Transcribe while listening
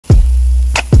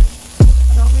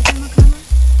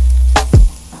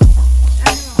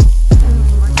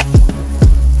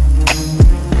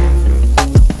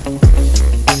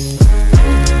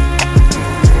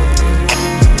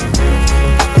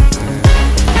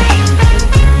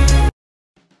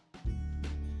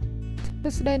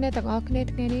សួស្តីអ្នកទាំងអស់គ្នា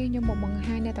ថ្ងៃនេះខ្ញុំមកបង្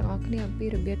ហាញអ្នកទាំងអស់គ្នាអំពី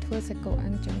របៀបធ្វើសាច់គោ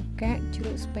អាំងចង្កាក់ជ្រ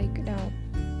ក់ស្ពៃក្តោប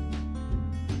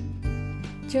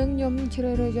ជាងខ្ញុំជ្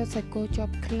រើសរើសយកសាច់គោជា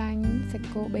ប់ខ្លាញ់សាច់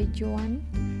គោ3ជាន់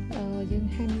យើង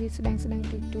ហាន់វាស្ដាង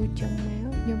ទូចចឹងមក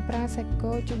ខ្ញុំប្រើសាច់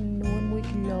គោចំនួន1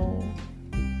គីឡូ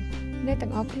អ្នកទាំ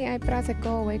ងអស់គ្នាអាចប្រើសាច់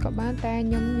គោអ្វីក៏បានតែ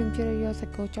ខ្ញុំជ្រើសយកសា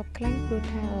ច់គោជាប់ខ្លាញ់ព្រោះ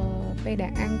ថាពេលដែ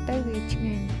លអាំងទៅវាឆ្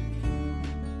ងាញ់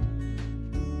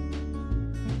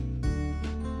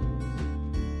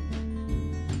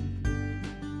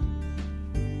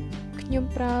ខ្ញុំ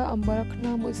ប្រើអំបិលខ្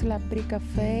នុរ1ស្លាបព្រាកា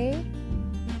ហ្វេ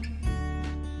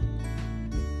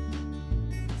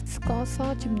ស្ករស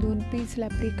ចំនួន2ស្លា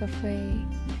បព្រាកាហ្វេ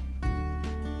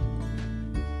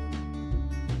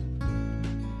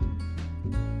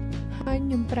ហើយខ្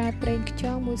ញុំប្រើប្រេងខ្យ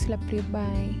ង1ស្លាបព្រា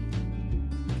បាយ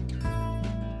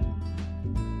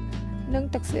និង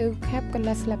ទឹកស៊ីអ៊ីវខាប់កន្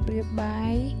លះស្លាបព្រាបា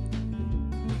យ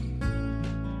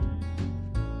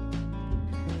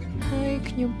ហើយ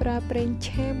ខ្ញុំប្រើប្រេង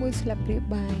ឆា1ស្លាបព្រា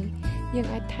បាយយើង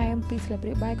អាចថែម2ស្លាបព្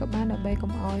រាបាយក៏បានដើម្បី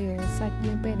កុំឲ្យសាច់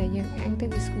យើងពេលដែលយើងអាំងទៅ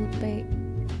វាស្ងួតពេក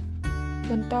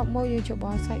បន្ទាប់មកយើងច្រប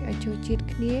ល់សាច់ឲ្យចូលជាតិ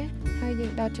គ្នាហើយយើ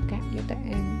ងដោតចង្កាក់យកទៅ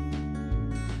អាំង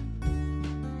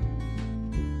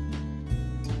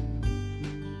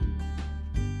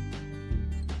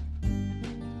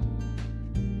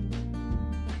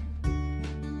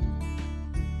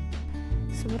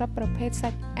សម្រាប់ប្រភេទសា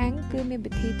ច់អាំងគឺមាន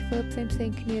វិធីធ្វើផ្សេង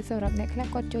ៗគ្នាសម្រាប់អ្នកខ្លះ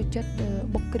គាត់ចូលចិត្ត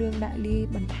បុកគ្រឿងដាក់លាយ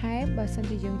បន្ថែមបើសិន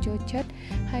ជាយើងចូលចិត្ត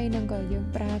ហើយនឹងក៏យើង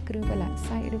ប្រើគ្រឿងប្រឡាក់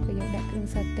សាច់ឬក៏យើងដាក់គ្រឿង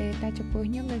សាតេតែចំពោះ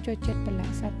ខ្ញុំចូលចិត្តប្រឡា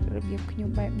ក់សាច់របៀបខ្ញុំ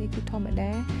បែបនេះគឺធម្ម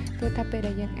តាព្រោះថាពេល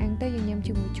ដែលយើងអាំងទៅយើងញ៉ាំ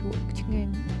ជាមួយជ្រក់ឆ្ងា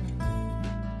ញ់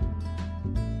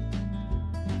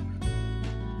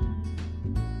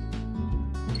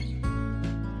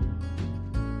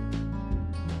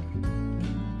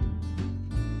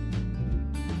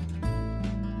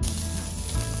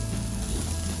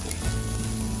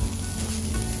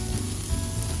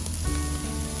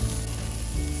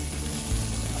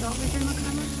Đâu cái chân nó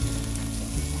khăn á.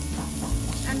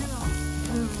 Ăn được không?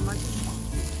 Mà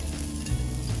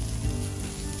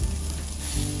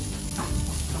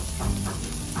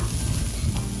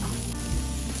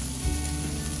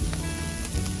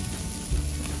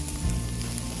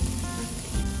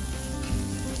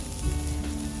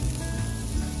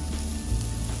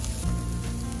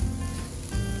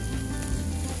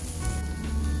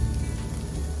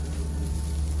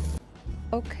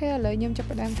អូខេឥឡូវខ្ញុំចាប់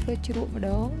ផ្ដើមធ្វើជ្រក់ម្ដ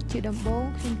ងជាដំបូង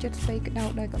ខ្ញុំចិតស្ពៃក្តោប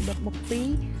ដោយកំបិតមុខ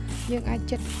2យើងអាច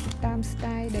ចិតតាម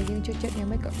style ដែលយើងចូលចិត្តយ៉ាង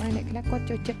ម៉េចក៏បានអ្នកខ្លះគាត់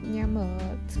ចូលចិត្តញ៉ាំ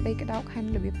ស្ពៃក្តោបហាន់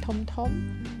របៀបធំអ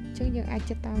ញ្ចឹងយើងអាច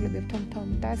ចិតតាមរបៀបធំ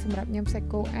តែសម្រាប់ញ៉ាំសាច់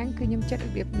គោអាំងគឺខ្ញុំចិតរ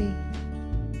បៀបនេះ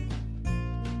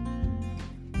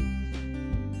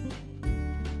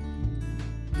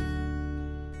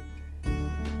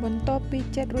បន្ទាប់ពី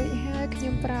ចិតរួចហើយខ្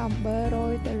ញុំប្រើអំបិលរោ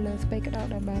យទៅលើស្ពៃក្តោប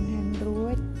ដែលបានហាន់រួ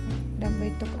ចដើម្បី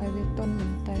ទុកឲ្យវាទន់ប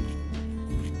ន្តិច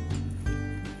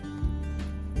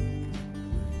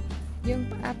យើង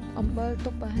ផ្អាប់អំបិលទុ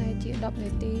កប្រហែលជា10នា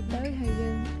ទីទៅហើយយើ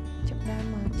ងចាប់ផ្ដើម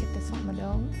មកចិតទឹកសក់ម្ដ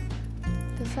ង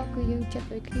ទឹកសក់គឺយើងចិត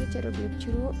ដូចគ្នាចិតរបៀប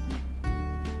ជ្រក់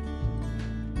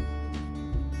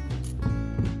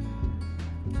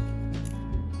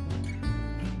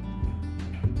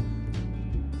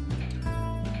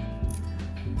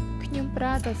ខ្ញុំប្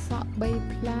រើទឹកសក់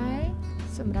3ផ្លែ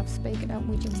សម្រាប់ស្ពៃក្តោប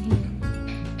មួយចំហៀង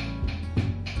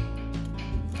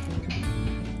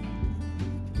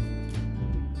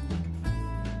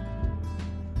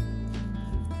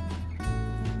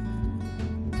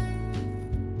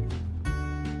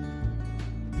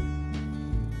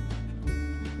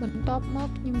បន្ទាប់មក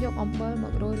ខ្ញុំយកអំបិលម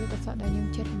ករោយលើទឹកសក់ដែលយើង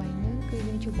ចិតមិញហ្នឹងគឺ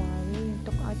យើងច្របល់វាយើង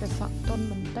ទុកឲ្យទឹកសក់ទន់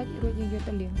បន្តិចរួចយើងយក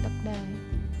ទៅលាងទឹកដែរ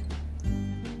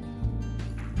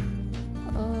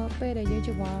ពេលដែលយើង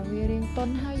ច្របល់វារៀងទ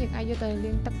ន់ហើយយើងអាចយកទៅ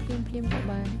លាងទឹកភ្លាមក៏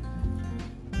បាន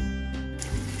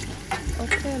អូ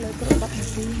ខេឥឡូវគ្រប់10នា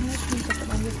ទីហើយខ្ញុំចាប់ផ្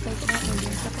ដើមយកស្ពៃក្តោបមក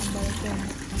លាងទឹកអំបិលទៅ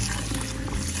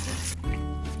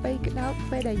ស្ពៃក្តោប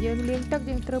ពេលដែលយើងលាងទឹក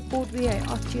យើងត្រូវពូតវាឲ្យ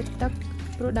អស់ជាតិទឹក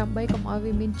ព្រោះដើម្បីកុំឲ្យ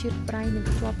វាមានជាតិប្រៃនិង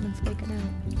ជាប់នឹងស្ពៃក្តោប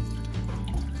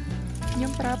ខ្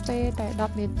ញុំប្រើពេលតែ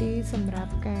10នាទីសម្រា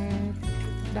ប់ការ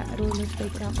ដាក់រោយលើស្ពៃ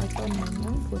ក្តោបឲ្យទន់ហ្នឹ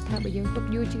ងព្រោះថាបើយើងទុក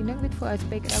យូរជាងហ្នឹងវាធ្វើឲ្យស្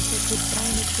ពៃក្តោបជាតិប្រៃ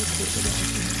និងជាតិជាតិវាអត់ឆ្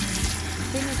ងាញ់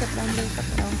ពេលខ្ញុំចាប់ផ្ដើមលើទឹក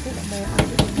ម្ដងទៀតដើម្បីឲ្យវារ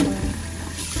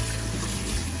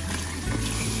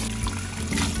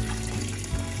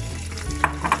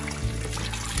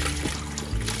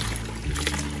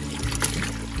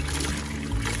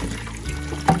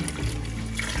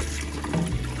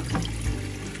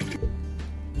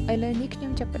លាយឥឡូវនេះខ្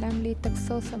ញុំចាប់ផ្ដើមលាយទឹក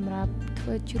សូសសម្រាប់ធ្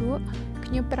វើជ្រក់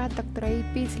ខ្ញុំប្រើទឹកត្រី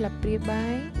2ស្លាបព្រាបា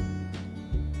យ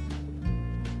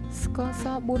ស្ ស្ករស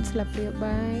4ស្លាបព្រា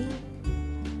បាយ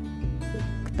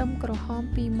ខ្ទឹមក្រហម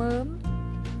2មើម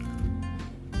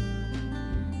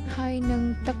ហើយនឹង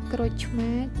ទឹកក្រូចឆ្មា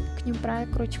ខ្ញុំប្រើ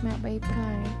ក្រូចឆ្មា3ផ្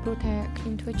លែព្រោះថាខ្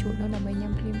ញុំធ្វើជ្រក់នៅដើម្បី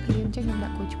ញ៉ាំភ្លាមៗអញ្ចឹងខ្ញុំដា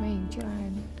ក់ក្រូចឆ្មាច្រើ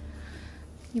ន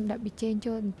ខ្ញុំដាក់ប៊ីចេង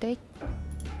ចូលបន្តិច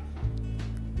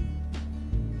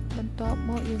បន្ទាប់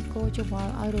មកយើងកូរច្រប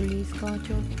ល់ឲ្យរលាយស្ករ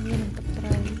ចូលគ្នានឹងទឹកត្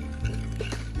រី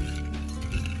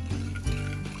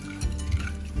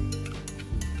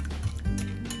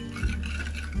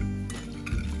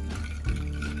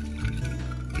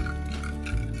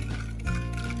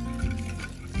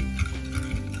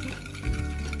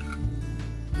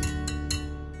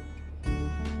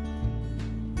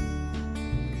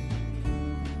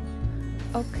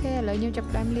អូខេឥឡូវខ្ញុំចាប់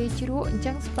ផ្ដើមលាយជ្រក់អញ្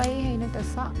ចឹងស្ពៃហើយនឹងត្រ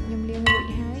សក់ខ្ញុំលាងរួច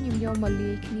ហើយខ្ញុំយកមក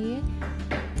លាយគ្នា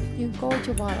យើងកូរច្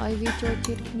របល់ឲ្យវាចូល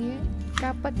ជាតិគ្នាកា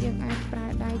រប៉ិតយើងអាចប្រើ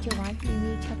ដៃច្រវាច់វា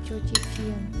ងាយឆាប់ចូលជាតិជា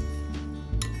ង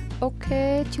អូខេ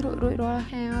ជ្រក់រួចរាល់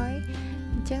ហើយ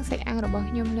អញ្ចឹងសាច់អាំងរបស់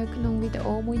ខ្ញុំនៅក្នុងវីដេ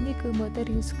អូមួយនេះគឺមើលទៅ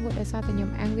រាងស្ងួតដោយសារតែខ្ញុំ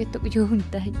អាំងវាទុកយូរបន្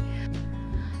តិច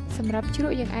សម្រាប់ជ្រ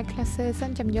ក់យើងអាចក្លាសេសិ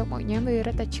នចាំយកមកញ៉ាំវា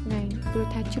រឹតតែឆ្ងាញ់ព្រោះ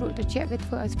ថាជ្រក់ត្រជាក់វាធ្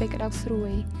វើឲ្យស្ពៃក្តៅស្រួ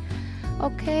យអូ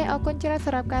ខេអរគុណច្រើនស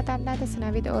ម្រាប់ការតាមដានទស្សនា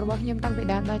វីដេអូរបស់ខ្ញុំតាំងពី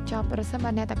ដើមដល់ចប់ប្រសិនបើ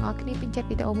អ្នកទាំងអស់គ្នាពេញចិត្ត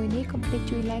វីដេអូមួយនេះកុំភ្លេច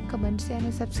ជួយ like comment share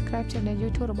និង subscribe ឆានែល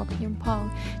YouTube របស់ខ្ញុំផង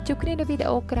ជួបគ្នានៅវីដេ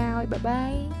អូក្រោយបាយបា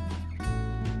យ